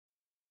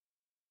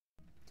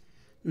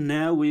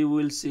Now we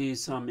will see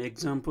some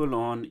example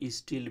on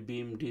steel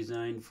beam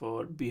design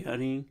for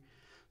bearing.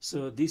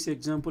 So this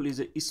example is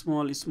a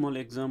small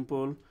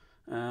example.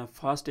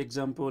 First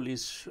example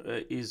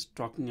is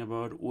talking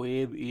about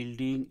wave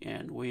yielding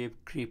and wave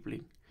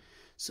crippling.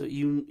 So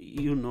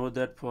you know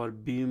that for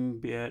beam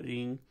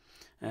bearing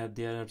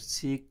there are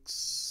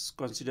six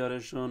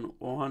consideration.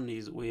 One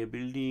is wave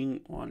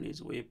building, one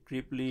is wave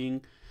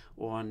crippling,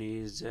 one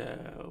is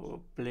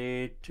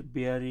plate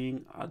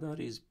bearing, other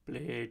is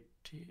plate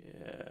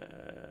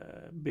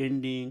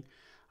bending,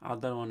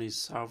 other one is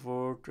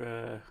support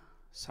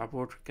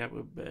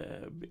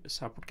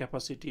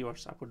capacity or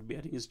support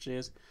bearing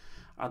stress,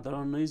 other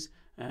one is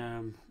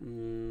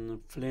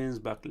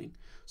flange buckling.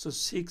 So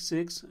six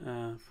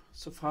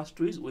so first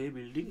two is wave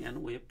building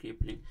and wave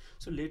crippling.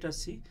 So let us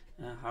see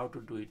how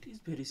to do it. It's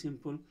very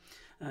simple.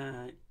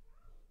 uh,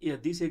 yeah,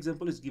 this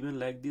example is given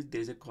like this.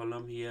 There's a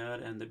column here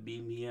and the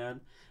beam here,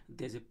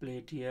 there's a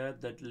plate here,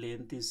 that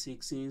length is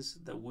 6 inches,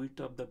 the width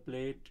of the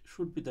plate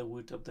should be the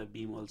width of the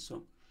beam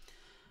also.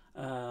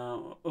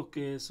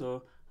 Okay,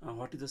 so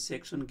what is the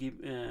section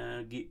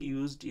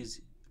used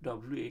is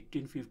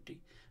W1850.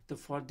 So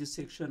for this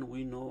section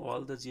we know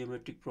all the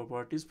geometric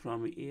properties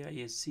from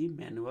AISC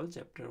manual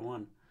chapter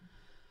 1.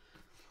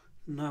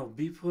 Now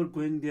before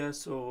going there,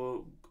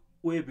 so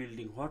wave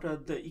building, what are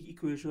the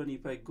equation?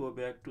 If I go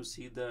back to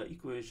see the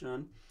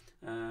equation,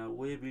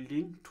 wave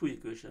building, two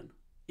equation.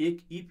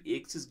 If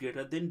x is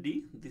greater than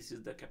d, this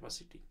is the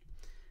capacity.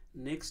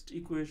 Next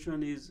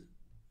equation is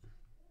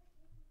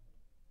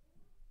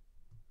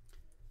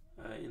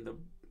in the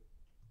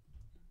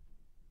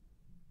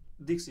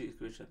this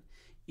equation.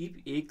 If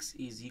x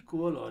is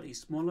equal or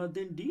is smaller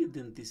than d,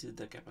 then this is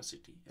the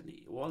capacity, and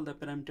all the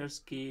parameters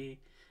k,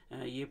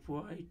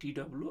 fy,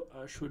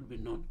 tw should be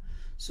known.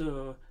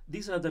 So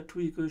these are the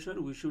two equations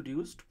we should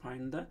use to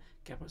find the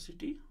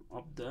capacity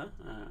of the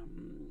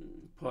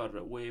for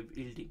wave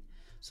yielding.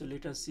 So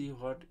let us see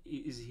what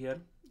is here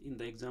in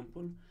the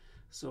example.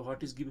 So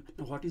what is given?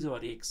 What is our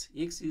x?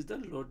 X is the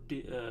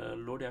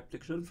load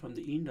application from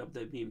the end of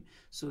the beam.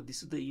 So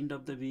this is the end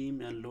of the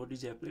beam, and load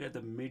is applied at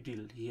the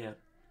middle here.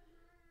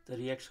 The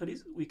reaction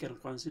is, we can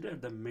consider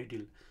at the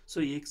middle.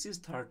 So x is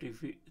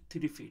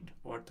 33 feet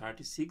or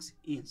 36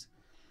 inches.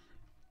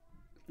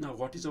 Now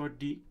what is our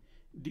d?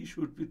 D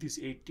should be this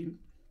 18.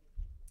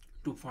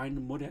 To find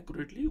more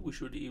accurately, we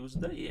should use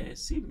the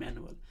AISC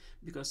manual,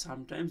 because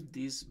sometimes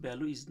this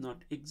value is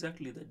not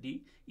exactly the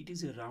d, it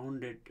is a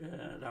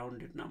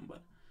rounded number.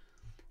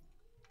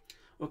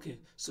 Okay,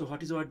 so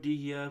what is our d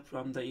here?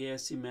 From the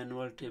AISC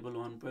manual table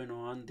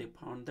 1.1, they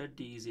found that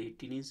d is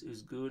 18 inches,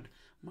 is good.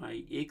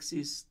 My x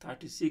is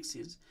 36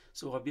 inches,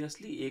 so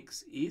obviously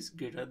x is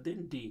greater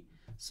than d.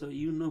 So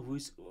you know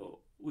which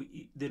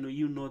then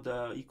you know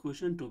the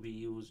equation to be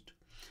used.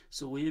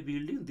 So wave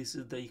building, this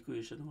is the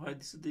equation. Why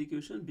this is the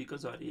equation?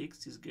 Because our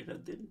x is greater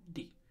than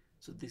d.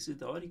 So this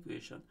is our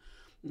equation,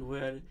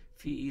 where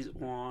phi is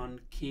 1,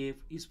 k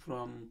is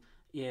from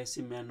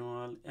AISC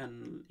manual,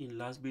 and in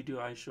last video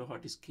I show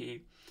what is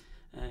k.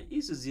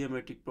 Is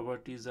geometric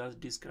properties as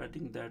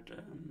discarding that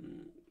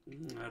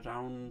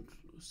round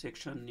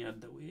section near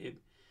the wave.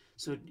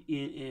 So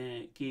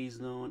k is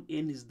known,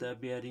 n is the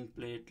bearing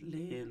plate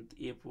length,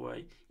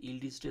 fy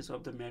yield stress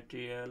of the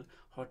material,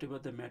 whatever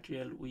the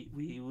material we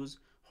use,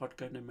 what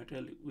kind of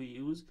material we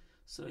use.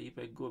 So if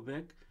I go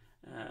back,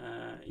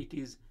 it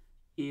is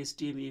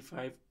ASTM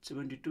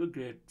A572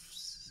 grade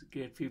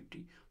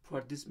 50.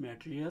 For this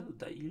material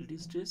the yield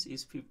stress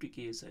is 50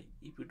 ksi.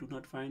 If you do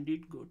not find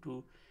it, go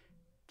to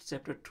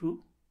chapter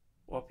 2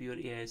 of your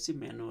AISC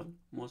manual,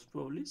 most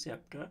probably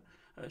chapter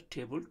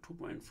table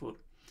 2.4.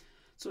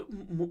 So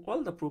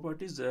all the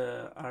properties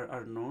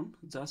are known,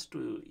 just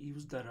to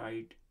use the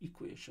right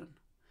equation.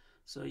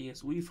 So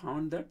yes, we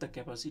found that the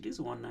capacity is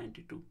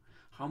 192.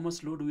 How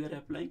much load we are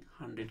applying?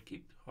 100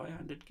 kip. Why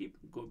 100 kip?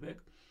 Go back.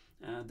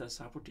 The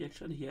support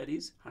reaction here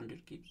is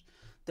 100 kips.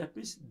 That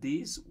means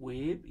this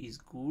wave is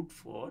good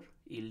for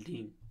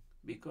yielding,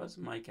 because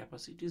my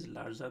capacity is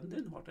larger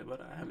than whatever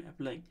I am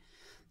applying.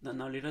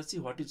 Now let us see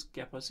what is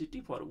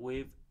capacity for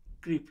wave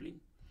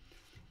crippling.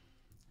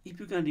 If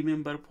you can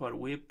remember, for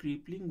wave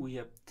crippling we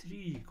have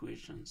three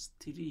equations.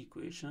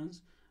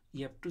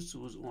 You have to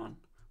choose one.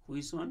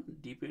 Which one?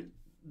 Depend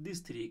these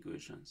three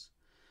equations.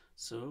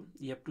 So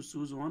you have to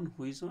choose one.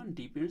 Which one?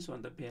 Depends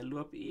on the value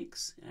of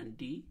x and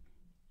d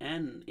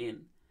and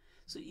n.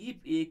 So if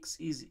x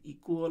is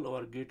equal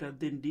or greater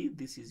than d,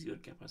 this is your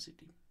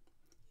capacity.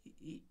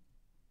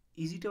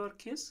 Is it our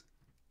case?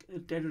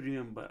 Try to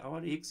remember,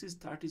 our x is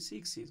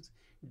 36 inches,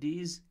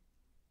 d is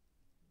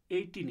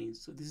 18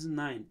 inches, so this is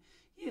 9.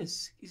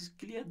 Yes, it's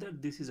clear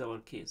that this is our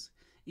case.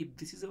 If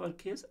this is our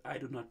case, I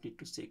do not need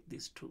to check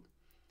this too.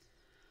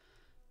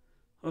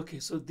 Okay,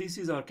 so this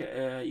is our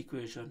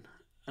equation,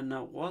 and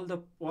now all the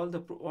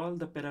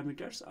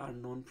parameters are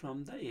known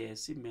from the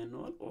AISC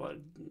manual, or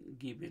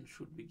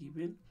should be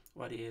given,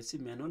 or AISC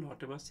manual,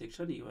 whatever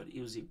section you are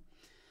using.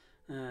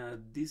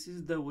 This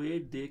is the way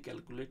they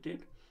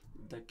calculated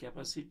the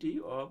capacity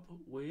of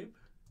wave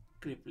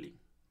crippling.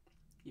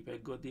 If I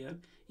go there,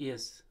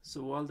 yes,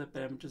 so all the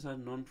parameters are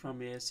known from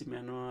ASC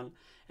manual.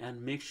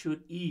 And make sure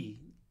E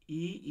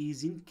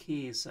is in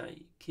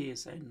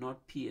KSI, not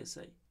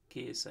PSI,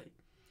 KSI.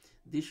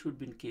 This should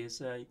be in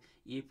KSI.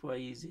 If Y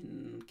is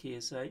in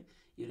KSI,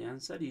 your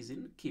answer is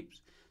in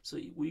KIPS. So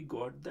we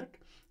got that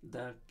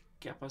the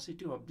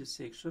capacity of this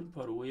section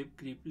for wave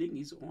crippling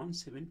is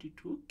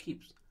 172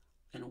 KIPS,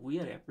 and we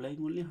are applying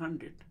only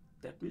 100.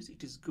 That means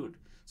it is good.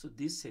 So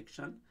this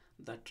section,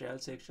 the trial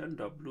section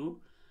W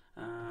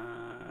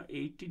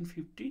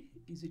 1850,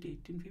 is it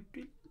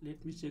 1850?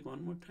 Let me check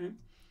one more time.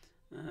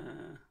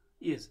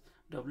 Yes,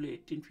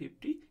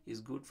 W1850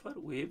 is good for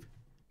wave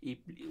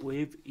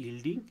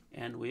yielding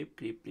and wave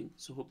crippling.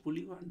 So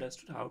hopefully you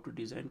understood how to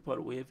design for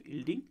wave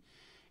yielding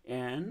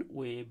and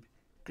wave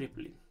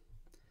crippling.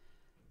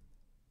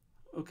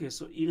 Okay,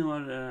 so in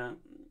our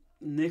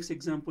next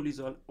example is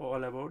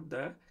all about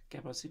the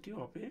capacity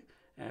of a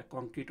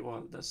concrete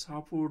wall, the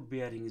support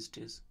bearing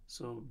stage.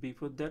 So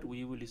before that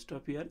we will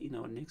stop here. In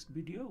our next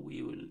video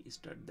we will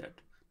start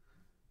that.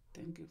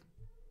 Thank you.